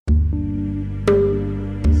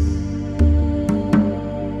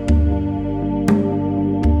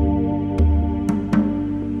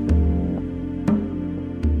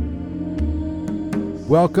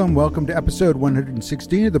Welcome to episode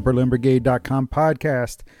 116 of the BerlinBrigade.com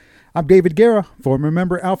podcast. I'm David Guerra, former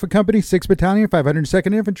member Alpha Company, 6th Battalion,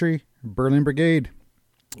 502nd Infantry, Berlin Brigade.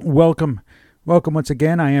 Welcome once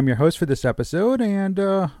again. I am your host for this episode and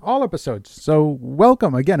all episodes. So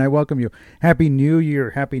welcome. Again, I welcome you. Happy New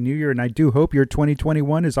Year, and I do hope your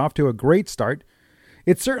 2021 is off to a great start.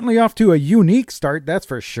 It's certainly off to a unique start, that's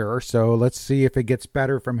for sure. So let's see if it gets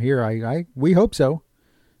better from here. We hope so.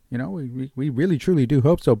 You know, we really, truly do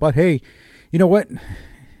hope so. But hey, you know what?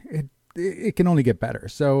 It can only get better.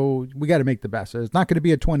 So we got to make the best. It's not going to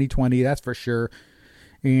be a 2020, that's for sure.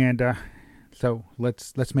 And so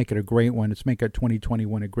let's make it a great one. Let's make our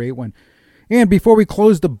 2021 a great one. And before we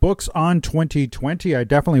close the books on 2020, I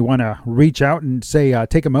definitely want to reach out and say,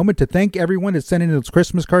 take a moment to thank everyone that's sending those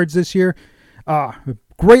Christmas cards this year.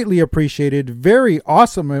 Greatly appreciated. Very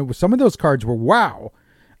awesome. Some of those cards were wow.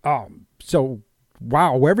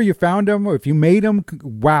 Wow, wherever you found them, or if you made them,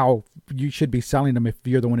 wow, you should be selling them if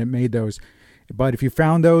you're the one that made those. But if you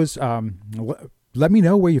found those, let me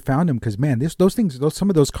know where you found them, because man, some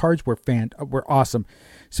of those cards were awesome.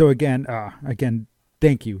 So again,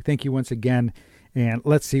 thank you once again, and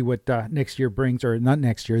let's see what next year brings, or not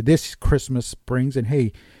next year, this Christmas brings. And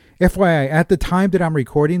hey, FYI, at the time that I'm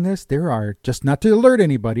recording this, there are, just not to alert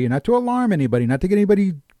anybody, not to alarm anybody, not to get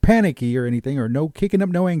anybody panicky or anything, or no kicking up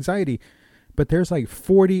no anxiety. But there's like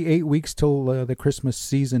 48 weeks till the Christmas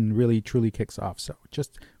season really truly kicks off. So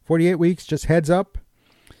just 48 weeks, just heads up.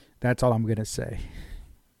 That's all I'm going to say.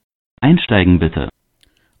 Einsteigen bitte.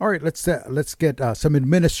 All right, let's get some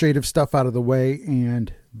administrative stuff out of the way,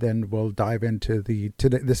 and then we'll dive into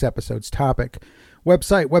this episode's topic.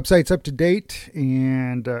 Website's up to date,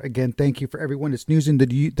 and again, thank you for everyone that's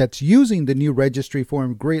using the new registry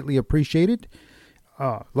form. Greatly appreciated.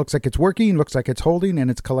 Looks like it's working, looks like it's holding, and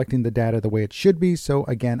it's collecting the data the way it should be. So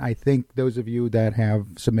again, I thank those of you that have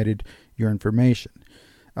submitted your information.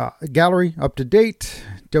 Gallery up to date.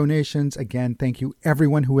 Donations, again, thank you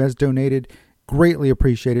everyone who has donated. Greatly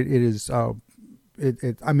appreciated. It is I'm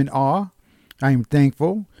in awe. I am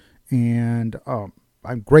thankful, and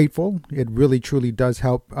I'm grateful. It really truly does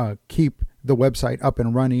help keep the website up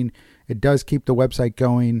and running. It does keep the website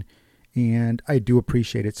going, and I do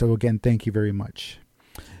appreciate it. So again, thank you very much.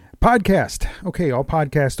 Podcast. Okay, all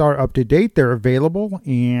podcasts are up to date. They're available,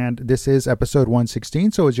 and this is episode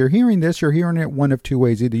 116. So as you're hearing this, you're hearing it one of two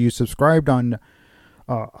ways. Either you subscribed on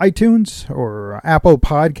iTunes or Apple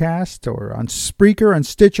Podcast, or on Spreaker, on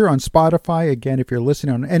Stitcher, on Spotify. Again, if you're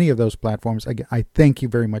listening on any of those platforms, again, I thank you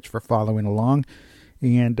very much for following along.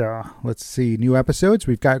 And let's see, new episodes.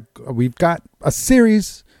 We've got a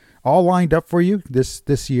series all lined up for you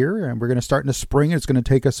this year, and we're going to start in the spring. It's going to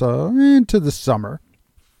take us into the summer,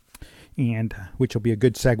 and which will be a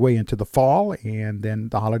good segue into the fall, and then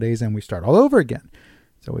the holidays, and we start all over again.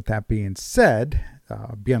 So with that being said,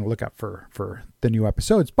 be on the lookout for the new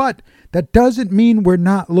episodes. But that doesn't mean we're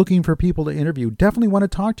not looking for people to interview. Definitely want to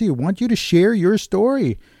talk to you. Want you to share your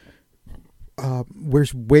story. We're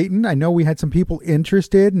waiting. I know we had some people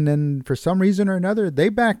interested, and then for some reason or another, they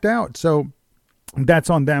backed out. So that's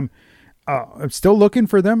on them. I'm still looking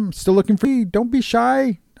for them. Still looking for you. Don't be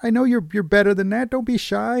shy. I know you're better than that. Don't be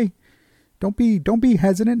shy. Don't be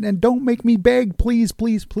hesitant, and don't make me beg. Please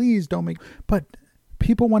don't make. But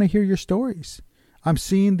people want to hear your stories. I'm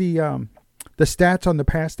seeing the stats on the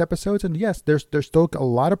past episodes, and yes, there's still a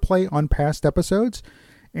lot of play on past episodes.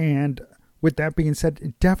 And with that being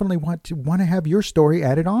said, definitely want to have your story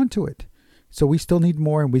added onto it. So we still need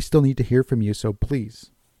more, and we still need to hear from you. So please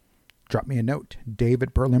drop me a note,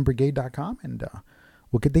 dave@berlinbrigade.com, and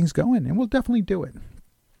we'll get things going, and we'll definitely do it.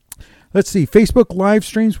 Let's see, Facebook live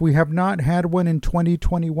streams. We have not had one in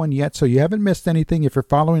 2021 yet, so you haven't missed anything if you're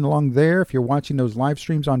following along there. If you're watching those live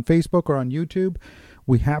streams on Facebook or on YouTube,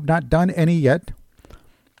 we have not done any yet.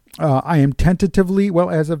 I am tentatively,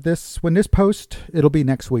 as of when this post, it'll be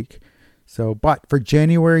next week. So, but for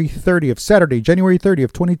January 30th, Saturday, January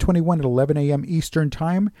 30th, 2021 at 11 a.m. Eastern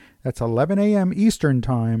Time, that's 11 a.m. Eastern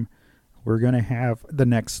Time, we're going to have the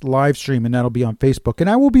next live stream, and that'll be on Facebook. And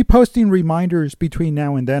I will be posting reminders between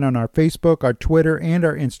now and then on our Facebook, our Twitter, and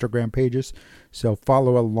our Instagram pages. So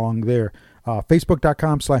follow along there.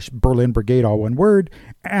 Facebook.com/Berlin Brigade, all one word.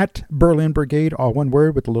 At Berlin Brigade, all one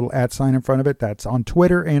word, with a little @ sign in front of it. That's on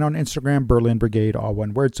Twitter and on Instagram, Berlin Brigade, all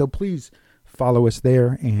one word. So please follow us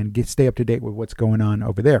there and stay up to date with what's going on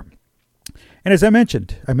over there. And as I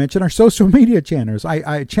mentioned our social media channels.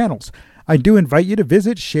 I do invite you to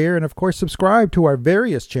visit, share, and of course subscribe to our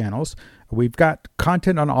various channels. We've got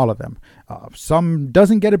content on all of them. Some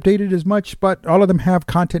doesn't get updated as much, but all of them have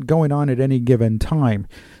content going on at any given time.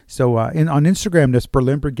 So on Instagram, that's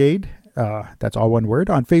Berlin Brigade, That's all one word.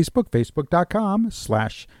 On Facebook,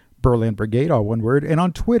 facebook.com/Berlin Brigade, all one word. And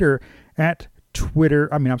on Twitter, at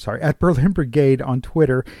Berlin Brigade on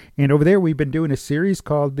Twitter. And over there, we've been doing a series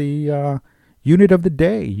called the Unit of the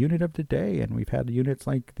Day. And we've had units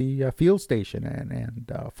like the Field Station and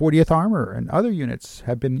 40th Armor and other units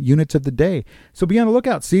have been units of the day. So be on the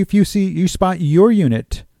lookout. See if you spot your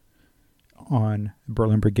unit on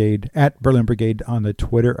Berlin Brigade, at Berlin Brigade on the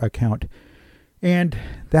Twitter account. And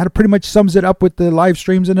that pretty much sums it up with the live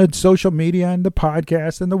streams and the social media and the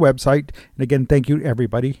podcast and the website. And again, thank you to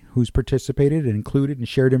everybody who's participated and included and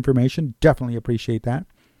shared information. Definitely appreciate that.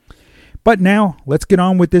 But now, let's get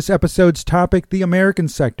on with this episode's topic, the American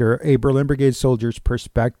sector, a Berlin Brigade soldier's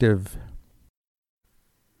perspective.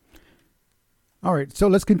 All right, so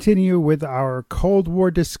let's continue with our Cold War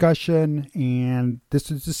discussion, and this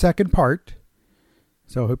is the second part.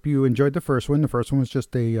 So I hope you enjoyed the first one. The first one was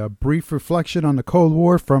just a brief reflection on the Cold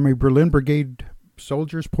War from a Berlin Brigade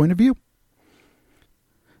soldier's point of view.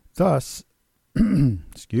 Thus,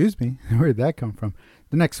 excuse me, where did that come from?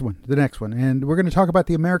 The next one, and we're going to talk about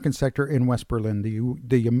the American sector in West Berlin, the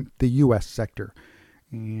U.S. sector,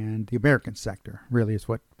 and the American sector really is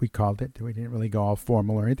what we called it. We didn't really go all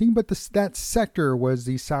formal or anything, but that sector was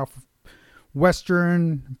the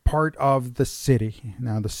southwestern part of the city.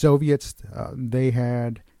 Now the Soviets, they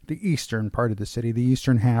had the eastern part of the city, the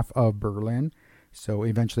eastern half of Berlin, so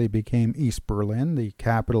eventually it became East Berlin, the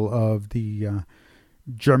capital of the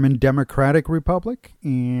German Democratic Republic,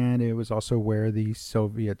 and it was also where the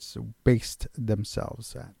Soviets based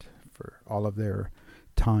themselves at for all of their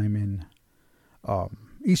time in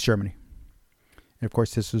East Germany. And of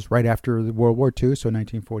course, this was right after World War II, so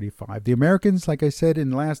 1945. The Americans, like I said in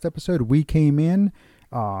the last episode, we came in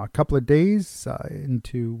a couple of days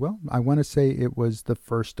into, well, I want to say it was the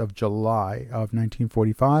 1st of July of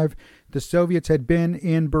 1945. The Soviets had been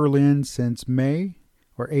in Berlin since May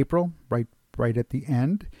or April, right at the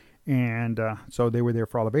end. And so they were there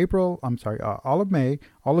for all of all of May,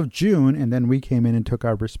 all of June, and then we came in and took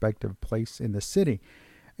our respective place in the city.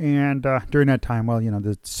 And during that time, well,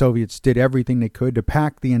 the Soviets did everything they could to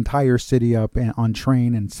pack the entire city up on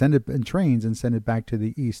trains and send it back to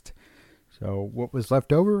the east. So what was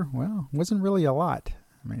left over? Well, wasn't really a lot.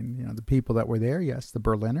 I mean, the people that were there, yes, the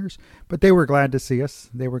Berliners, but they were glad to see us.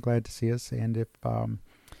 And if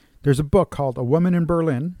there's a book called A Woman in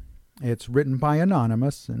Berlin, it's written by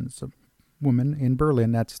Anonymous, and it's a woman in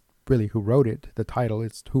Berlin. That's really who wrote it. The title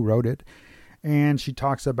is Who Wrote It. And she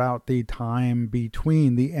talks about the time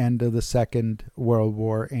between the end of the Second World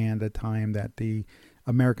War and the time that the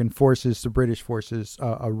American forces, the British forces,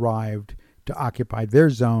 arrived to occupy their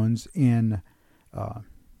zones in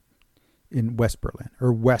West Berlin,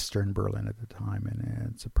 or Western Berlin at the time.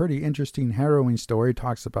 And it's a pretty interesting, harrowing story. It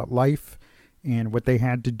talks about life and what they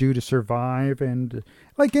had to do to survive. And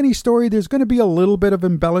like any story, there's going to be a little bit of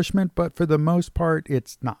embellishment, but for the most part,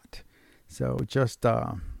 it's not. So just...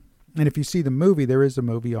 and if you see the movie, there is a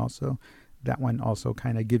movie also. That one also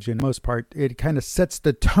kind of gives you, in the most part, it kind of sets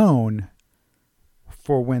the tone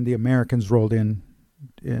for when the Americans rolled in,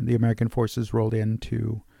 and the American forces rolled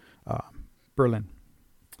into Berlin.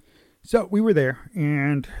 So we were there,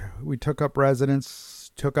 and we took up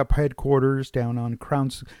residence, took up headquarters down on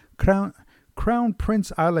Crown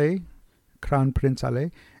Prince Allee,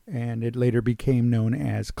 and it later became known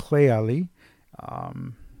as Clay Alley.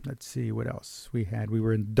 Let's see what else we had. We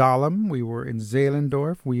were in Dahlem, we were in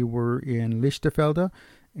Zehlendorf, we were in Lichterfelde,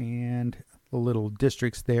 and the little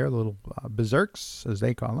districts there, little berserks, as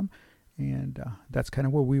they call them. And that's kind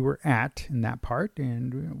of where we were at in that part.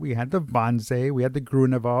 And we had the Wannsee, we had the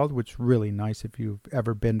Grunewald, which is really nice if you've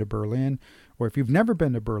ever been to Berlin. Or if you've never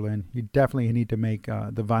been to Berlin, you definitely need to make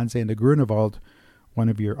the Wannsee and the Grunewald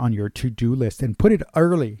on your to-do list, and put it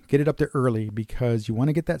early. Get it up there early, because you want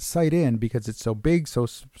to get that site in, because it's so big, so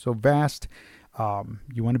vast.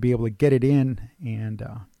 You want to be able to get it in and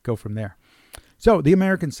go from there. So the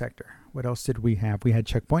American sector. What else did we have? We had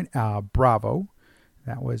Checkpoint Bravo.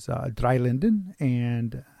 That was Dreilinden,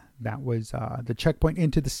 and that was the checkpoint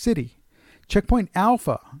into the city. Checkpoint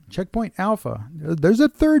Alpha. There's a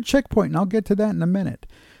third checkpoint, and I'll get to that in a minute.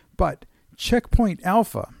 But Checkpoint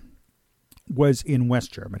Alpha was in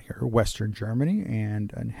West Germany, or Western Germany,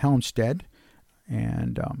 and in Helmstedt,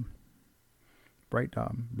 and right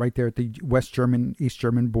there at the West German, East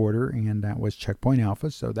German border, and that was Checkpoint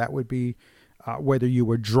Alpha. So that would be whether you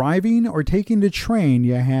were driving or taking the train,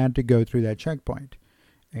 you had to go through that checkpoint,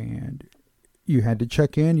 and you had to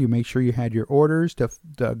check in. You make sure you had your orders to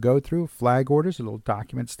go through, flag orders, a little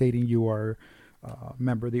document stating you are a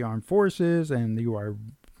member of the armed forces, and you are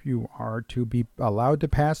You are to be allowed to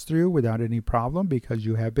pass through without any problem because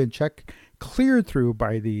you have been cleared through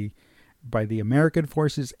by the American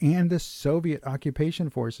forces and the Soviet occupation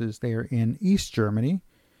forces there in East Germany,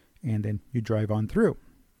 and then you drive on through.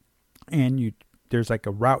 And there's like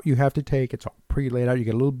a route you have to take. It's all pre-laid out. You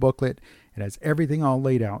get a little booklet. It has everything all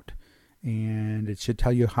laid out, and it should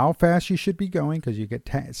tell you how fast you should be going because you get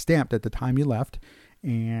stamped at the time you left.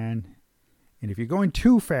 And if you're going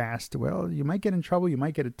too fast, well, you might get in trouble. You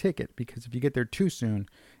might get a ticket because if you get there too soon,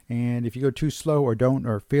 and if you go too slow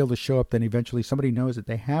or fail to show up, then eventually somebody knows that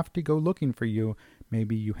they have to go looking for you.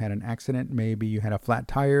 Maybe you had an accident, maybe you had a flat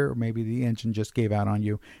tire, or maybe the engine just gave out on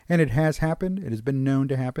you. And it has happened. It has been known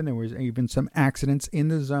to happen. There was even some accidents in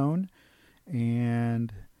the zone.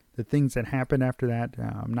 And the things that happened after that,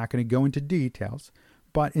 I'm not going to go into details,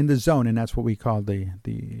 but in the zone, and that's what we call the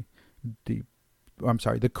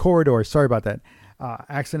corridor. Sorry about that.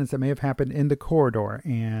 Accidents that may have happened in the corridor.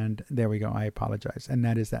 And there we go. I apologize. And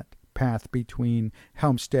that is that path between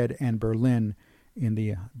Helmstedt and Berlin in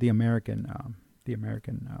the American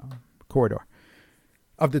corridor.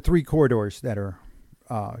 Of the 3 corridors that are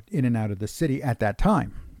in and out of the city at that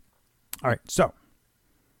time. All right. So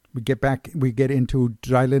we get into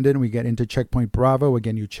Dreilinden, we get into checkpoint Bravo.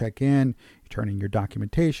 Again, you check in, you turn in your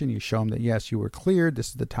documentation, you show them that, yes, you were cleared. This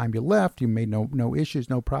is the time you left. You made no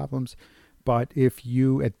issues, no problems. But if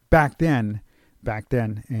you, back then,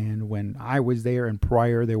 and when I was there and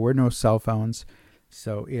prior, there were no cell phones.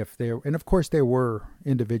 So and of course there were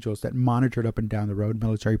individuals that monitored up and down the road,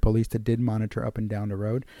 military police that did monitor up and down the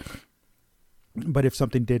road. But if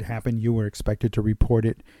something did happen, you were expected to report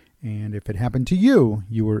it. And if it happened to you,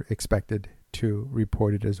 you were expected to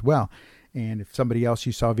report it as well. And if somebody else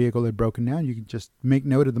you saw a vehicle had broken down, you can just make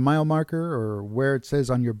note of the mile marker or where it says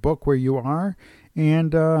on your book where you are,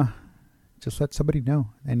 and just let somebody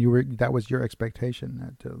know. And that was your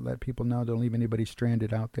expectation, to let people know. Don't leave anybody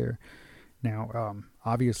stranded out there. Now,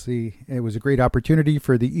 obviously, it was a great opportunity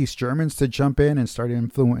for the East Germans to jump in and start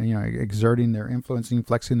exerting their influence and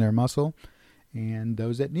flexing their muscle. And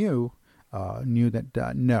those that knew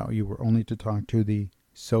that no, you were only to talk to the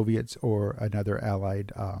Soviets or another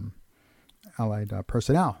allied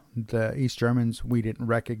personnel. The East Germans, we didn't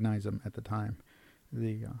recognize them at the time.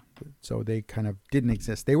 So they kind of didn't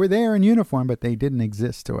exist. They were there in uniform, but they didn't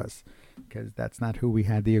exist to us because that's not who we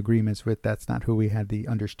had the agreements with. That's not who we had the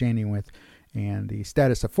understanding with. And the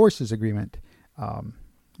status of forces agreement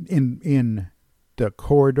in the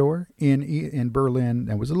corridor in Berlin,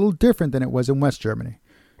 that was a little different than it was in West Germany.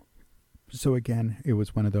 So again, it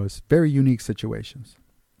was one of those very unique situations.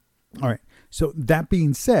 All right. So that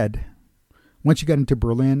being said, once you got into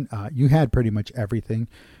Berlin, you had pretty much everything.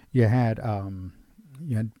 You had an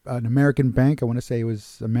American bank. I want to say it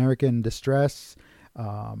was American Distress,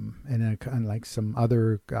 and then kind of like some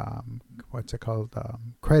other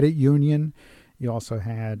credit union. You also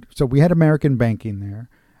had, so we had American banking there,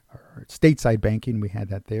 or stateside banking. We had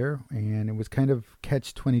that there, and it was kind of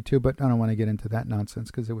catch-22. But I don't want to get into that nonsense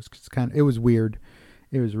because it was weird.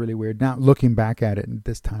 It was really weird. Now looking back at it, and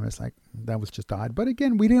this time it's like that was just odd. But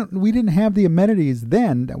again, we didn't have the amenities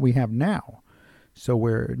then that we have now. So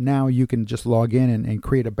where now you can just log in and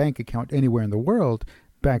create a bank account anywhere in the world.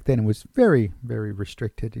 Back then it was very, very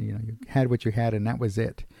restricted. You had what you had, and that was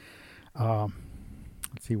it. Let's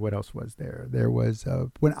see, what else was there? There was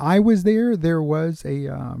when I was there was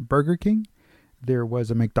a Burger King. There was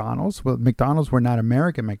a McDonald's. Well, McDonald's were not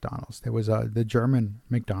American McDonald's. There was the German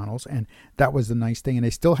McDonald's, and that was the nice thing. And they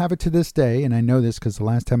still have it to this day, and I know this because the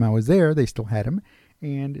last time I was there, they still had them,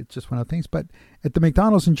 and it's just one of the things. But at the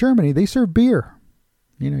McDonald's in Germany, they serve beer.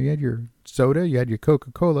 You had your soda, you had your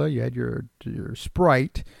Coca-Cola, you had your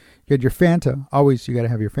Sprite, you had your Fanta. Always you got to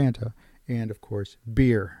have your Fanta, and of course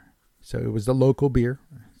beer. So it was the local beer.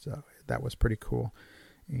 So that was pretty cool.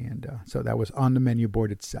 And so that was on the menu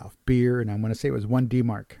board itself, beer. And I want to say it was 1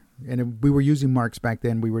 D-mark. And we were using marks back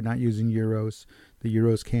then. We were not using euros. The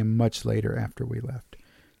euros came much later after we left.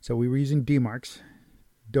 So we were using D-marks,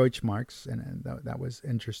 Deutschmarks. And that was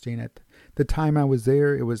interesting. At the time I was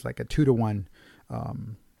there, it was like a 2-to-1.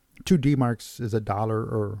 2 D-marks is $1,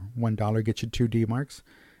 or $1 gets you 2 D-marks.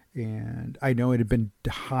 And I know it had been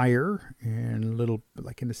higher and a little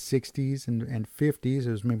like in the 60s and 50s.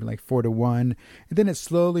 It was maybe like 4-to-1. And then it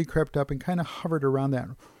slowly crept up and kind of hovered around that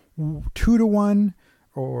 2-to-1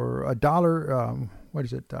 or $1. What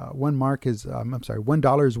is it? 1 mark is,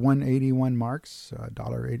 $1 is 181 marks,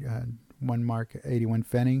 $1 mark, 81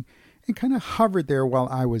 pfennig. It kind of hovered there while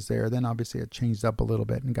I was there. Then obviously it changed up a little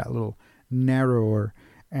bit and got a little narrower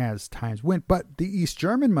as times went. But the East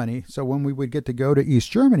German money, so when we would get to go to East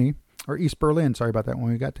Germany, or East Berlin. Sorry about that.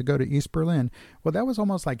 When we got to go to East Berlin, well, that was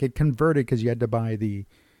almost like it converted because you had to buy the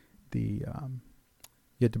D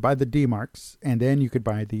marks, and then you could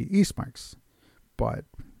buy the East marks. But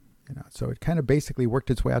so it kind of basically worked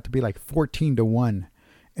its way out to be like 14-1.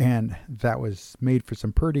 And that was made for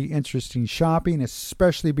some pretty interesting shopping,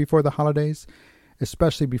 especially before the holidays.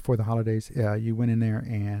 You went in there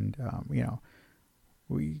and,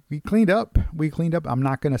 we cleaned up. I'm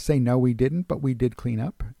not going to say no, we didn't, but we did clean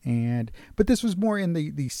up. But this was more in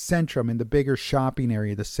the centrum, in the bigger shopping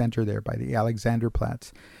area, the center there by the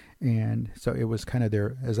Alexanderplatz. And so it was kind of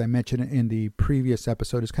their, as I mentioned in the previous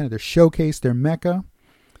episode, it's kind of their showcase, their mecca.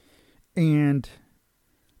 And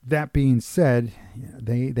that being said,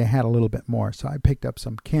 they had a little bit more. So I picked up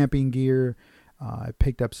some camping gear. I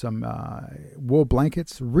picked up some wool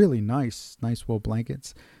blankets, really nice wool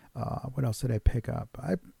blankets. What else did I pick up?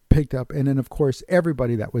 I picked up, and then of course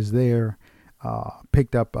everybody that was there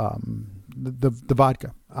picked up the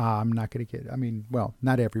vodka. I'm not going to kid. I mean, well,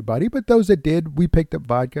 not everybody, but those that did, we picked up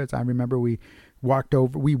vodka. I remember we walked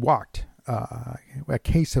a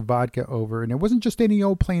case of vodka over, and it wasn't just any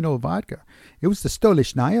old plain old vodka. It was the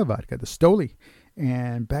Stolichnaya vodka, the Stoli.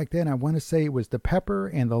 And back then, I want to say it was the pepper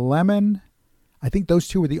and the lemon. I think those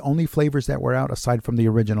two were the only flavors that were out aside from the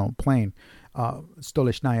original plain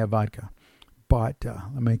Stolichnaya vodka. But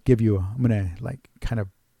I'm going to kind of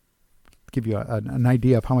give you an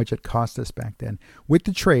idea of how much it cost us back then with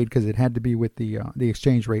the trade, because it had to be with the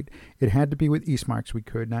exchange rate. It had to be with Eastmarks. We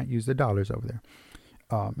could not use the dollars over there.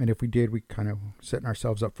 And if we did, we kind of setting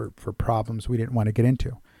ourselves up for problems we didn't want to get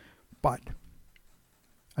into. But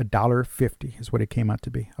 $1.50 is what it came out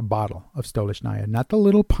to be, a bottle of Stolichnaya. Not the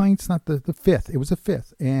little pints, not the fifth. It was a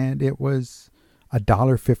fifth, and it was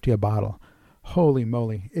 $1.50 a bottle. Holy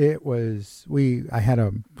moly. It was, I had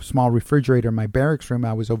a small refrigerator in my barracks room.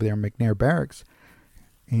 I was over there in McNair Barracks,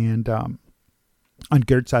 and on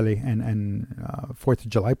Geertzallee and 4th of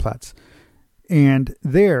July Platz. And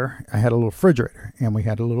there, I had a little refrigerator, and we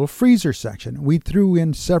had a little freezer section. We threw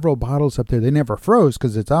in several bottles up there. They never froze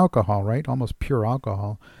because it's alcohol, right? Almost pure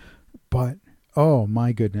alcohol. But, oh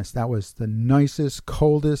my goodness, that was the nicest,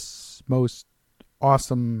 coldest, most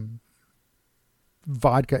awesome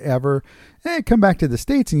vodka ever. And come back to the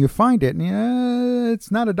States and you find it, and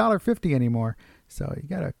it's not $1.50 anymore. So you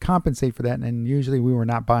got to compensate for that. And usually we were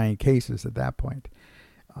not buying cases at that point.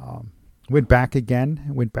 Went back again.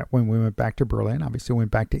 When we went back to Berlin. Obviously,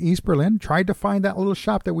 went back to East Berlin. Tried to find that little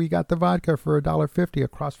shop that we got the vodka for $1.50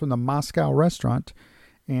 across from the Moscow restaurant,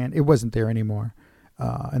 and it wasn't there anymore.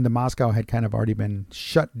 And the Moscow had kind of already been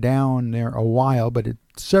shut down there a while, but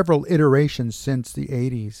several iterations since the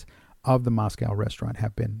 80s of the Moscow restaurant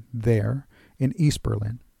have been there in East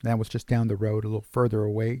Berlin. That was just down the road, a little further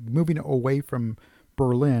away, moving away from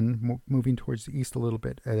Berlin, moving towards the east a little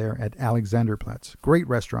bit there at Alexanderplatz. Great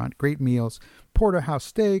restaurant, great meals, porterhouse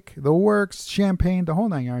steak, the works, champagne, the whole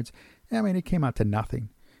 9 yards. I mean, it came out to nothing.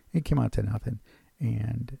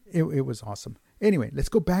 And it was awesome. Anyway, let's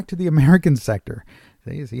go back to the American sector.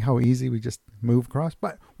 See how easy we just move across?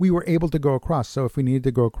 But we were able to go across. So if we needed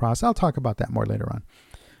to go across, I'll talk about that more later on.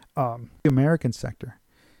 The American sector.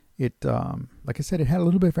 It, like I said, it had a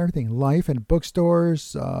little bit of everything. Life and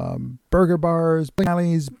bookstores, burger bars, bowling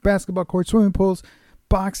alleys, basketball courts, swimming pools,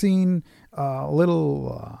 boxing,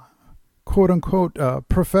 little quote-unquote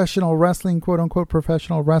professional wrestling, quote-unquote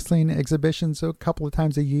professional wrestling exhibitions a couple of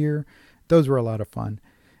times a year. Those were a lot of fun.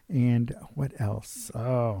 And what else?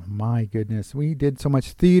 Oh, my goodness. We did so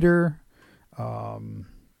much theater,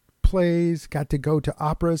 plays, got to go to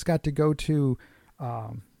operas, got to go to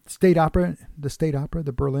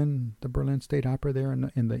the Berlin State Opera there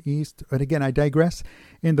in the east. But again, I digress.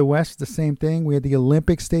 In the west, the same thing. We had the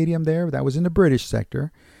Olympic Stadium there. That was in the British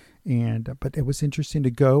sector. But it was interesting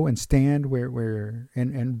to go and stand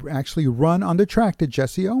and actually run on the track that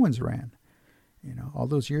Jesse Owens ran, all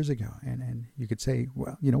those years ago. And you could say,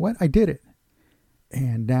 well, you know what? I did it.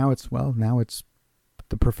 And now it's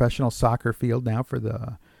the professional soccer field now for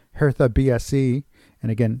the Hertha BSC.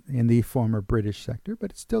 And again, in the former British sector, but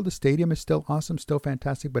it's still, the stadium is still awesome, still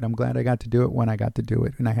fantastic, but I'm glad I got to do it when I got to do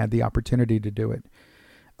it, and I had the opportunity to do it.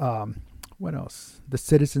 What else? The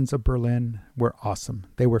citizens of Berlin were awesome.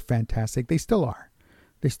 They were fantastic. They still are.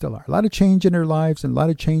 A lot of change in their lives and a lot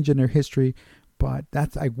of change in their history, but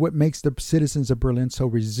that's what makes the citizens of Berlin so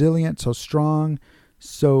resilient, so strong,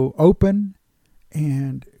 so open.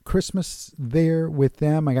 And Christmas there with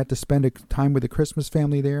them, I got to spend time with the Christmas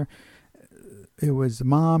family there. It was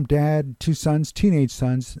mom, dad, 2 sons, teenage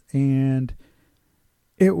sons, and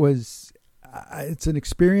it's an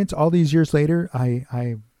experience all these years later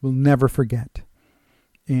I will never forget.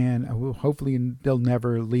 and hopefully they'll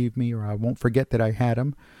never leave me, or I won't forget that I had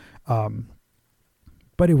them.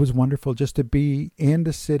 But it was wonderful just to be in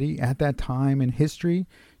the city at that time in history,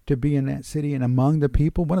 to be in that city and among the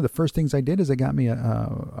people. One of the first things I did is I got me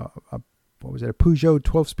a Peugeot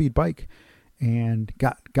 12-speed bike, and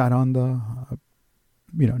got on the,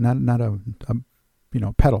 not a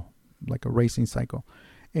pedal, like a racing cycle,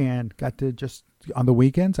 and got to just, on the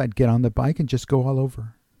weekends, I'd get on the bike and just go all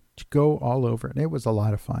over. And it was a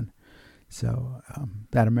lot of fun. So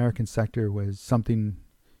that American sector was something,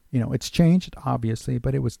 it's changed, obviously,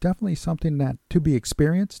 but it was definitely something that to be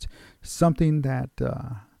experienced, something that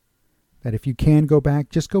if you can go back,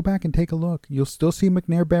 just go back and take a look. You'll still see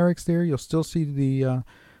McNair Barracks there. You'll still see the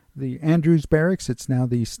Andrews Barracks. It's now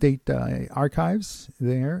the State Archives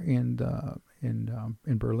there in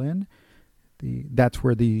Berlin. That's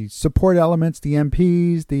where the support elements, the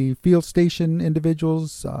MPs, the field station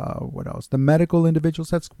individuals, what else? The medical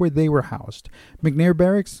individuals, that's where they were housed. McNair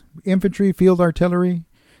Barracks, infantry, field artillery.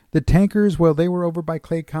 The tankers, well, they were over by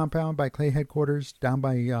Clay Compound, by Clay Headquarters, down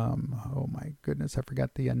by, oh my goodness, I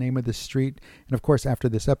forgot the name of the street. And of course, after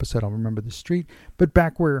this episode, I'll remember the street. But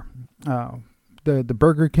back where the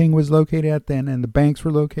Burger King was located at then, and the banks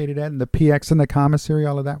were located at, and the PX and the commissary,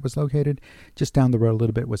 all of that was located. Just down the road a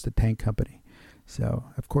little bit was the tank company. So,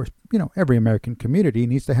 of course, every American community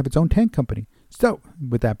needs to have its own tank company. So,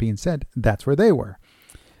 with that being said, that's where they were.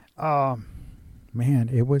 Man,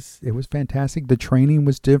 it was fantastic. The training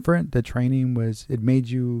was different. It made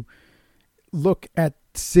you look at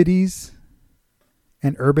cities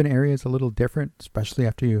and urban areas a little different, especially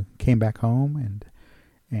after you came back home.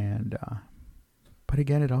 But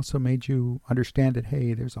again, it also made you understand that,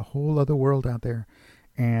 hey, there's a whole other world out there.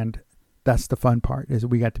 And that's the fun part, is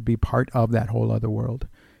we got to be part of that whole other world,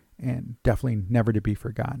 and definitely never to be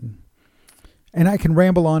forgotten. And I can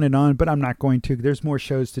ramble on, but I'm not going to. There's more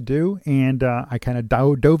shows to do, and I kind of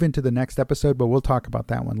dove into the next episode, but we'll talk about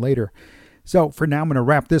that one later. So for now, I'm going to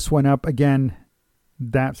wrap this one up. Again,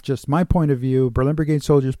 that's just my point of view, Berlin Brigade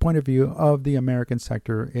soldiers' point of view of the American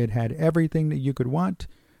sector. It had everything that you could want,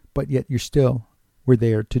 but yet you still were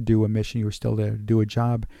there to do a mission. You were still there to do a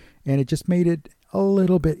job, and it just made it a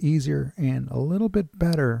little bit easier and a little bit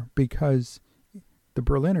better because the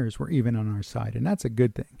Berliners were even on our side, and that's a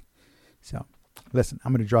good thing. So, listen,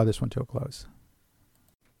 I'm going to draw this one to a close.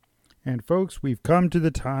 And folks, we've come to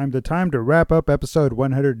the time to wrap up episode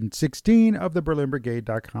 116 of the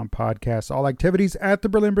BerlinBrigade.com podcast. All activities at the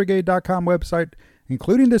BerlinBrigade.com website,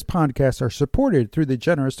 including this podcast, are supported through the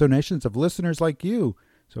generous donations of listeners like you.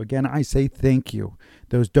 So again, I say thank you.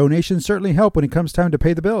 Those donations certainly help when it comes time to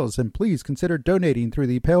pay the bills, and please consider donating through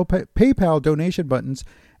the PayPal donation buttons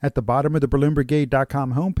at the bottom of the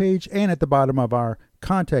BerlinBrigade.com homepage and at the bottom of our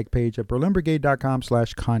contact page at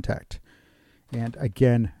BerlinBrigade.com/contact. And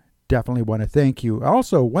again, definitely want to thank you.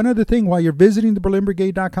 Also, one other thing, while you're visiting the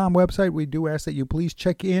BerlinBrigade.com website, we do ask that you please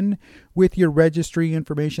check in with your registry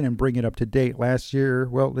information and bring it up to date. Last year,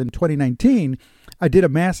 well, in 2019, I did a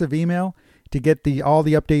massive email to get all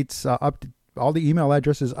the updates all the email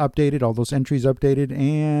addresses updated, all those entries updated,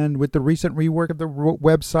 and with the recent rework of the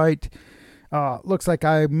website, looks like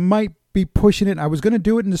I might be pushing it. I was going to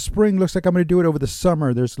do it in the spring. Looks like I'm going to do it over the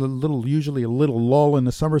summer. There's usually a little lull in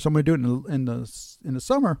the summer, so I'm going to do it in the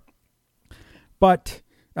summer. But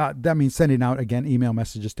that means sending out, again, email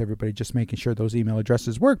messages to everybody, just making sure those email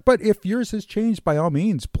addresses work. But if yours has changed, by all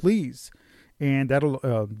means, please. And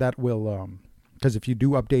that will, because if you do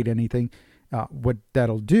update anything, what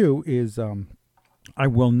that'll do is I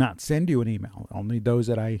will not send you an email. Only those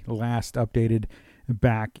that I last updated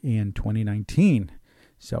back in 2019.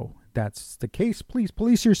 So that's the case. Please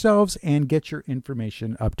police yourselves and get your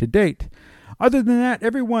information up to date. Other than that,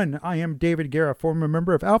 everyone, I am David Guerra, former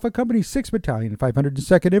member of Alpha Company 6th Battalion,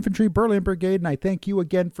 502nd Infantry, Berlin Brigade, and I thank you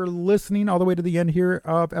again for listening all the way to the end here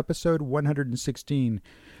of episode 116.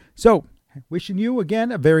 So, wishing you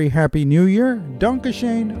again a very happy new year.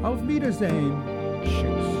 Dankeschön, auf Wiedersehen.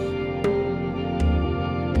 Tschüss.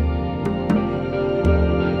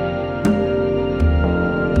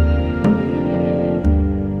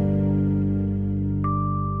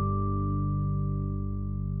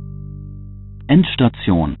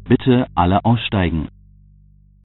 Endstation. Bitte alle aussteigen.